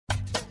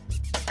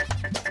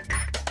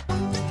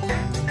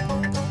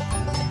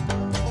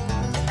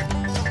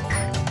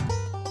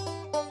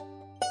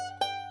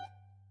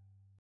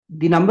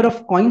the number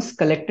of coins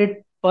collected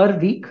per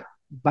week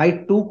by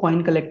two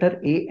coin collector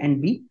A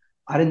and B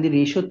are in the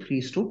ratio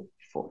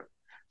 3:4.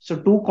 So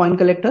two coin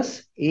collectors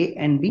A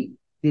and B,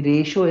 the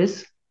ratio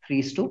is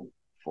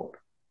 3:4.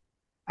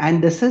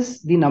 And this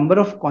is the number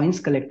of coins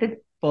collected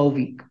per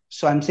week.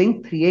 So I'm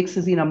saying 3x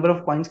is the number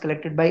of coins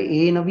collected by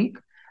A in a week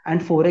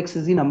and 4x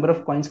is the number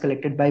of coins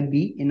collected by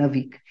B in a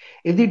week.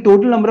 If the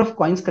total number of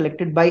coins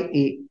collected by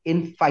A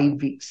in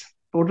 5 weeks,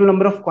 total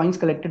number of coins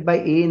collected by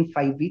A in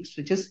 5 weeks,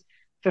 which is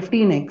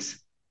 15x,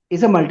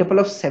 is a multiple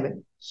of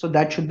 7. So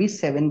that should be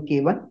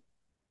 7k1.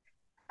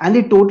 And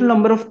the total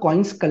number of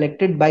coins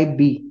collected by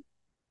B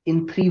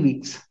in 3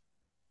 weeks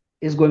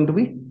is going to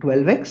be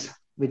 12x,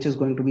 which is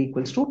going to be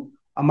equals to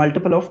a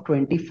multiple of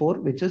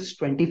 24, which is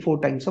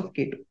 24 times of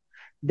k2.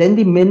 Then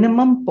the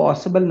minimum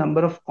possible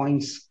number of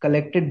coins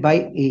collected by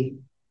A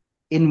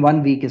in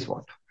 1 week is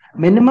what?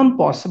 Minimum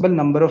possible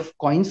number of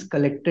coins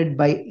collected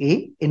by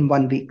A in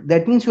 1 week.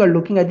 That means you are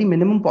looking at the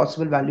minimum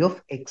possible value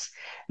of x.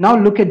 Now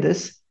look at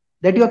this,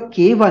 that your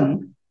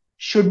k1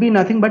 should be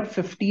nothing but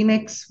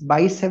 15x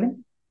by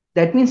 7.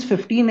 That means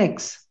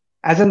 15x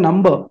as a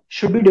number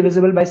should be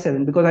divisible by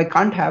 7, because I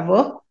can't have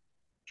a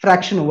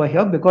fraction over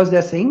here because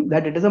they're saying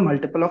that it is a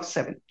multiple of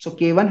 7. So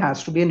k1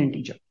 has to be an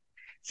integer.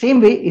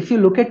 Same way, if you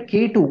look at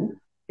k2,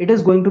 it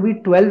is going to be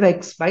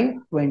 12x by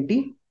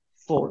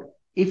 24.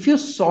 If you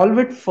solve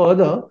it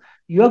further,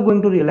 you are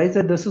going to realize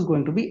that this is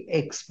going to be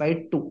x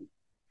by 2.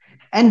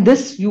 And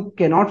this you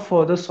cannot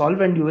further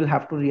solve, and you will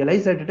have to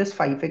realize that it is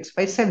 5x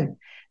by 7.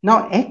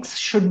 Now x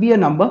should be a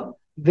number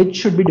which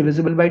should be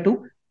divisible by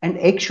 2, and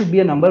x should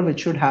be a number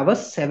which should have a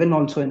 7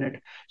 also in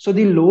it. So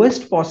the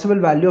lowest possible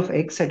value of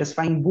x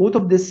satisfying both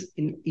of these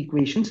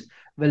equations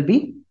will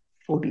be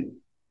 14.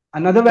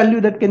 Another value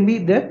that can be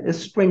there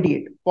is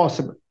 28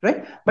 possible,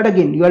 right? But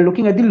again, you are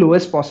looking at the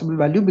lowest possible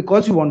value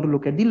because you want to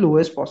look at the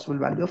lowest possible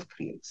value of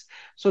 3x.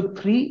 So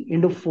 3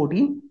 into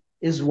 14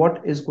 is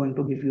what is going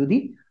to give you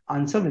the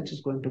answer, which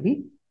is going to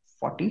be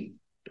 48.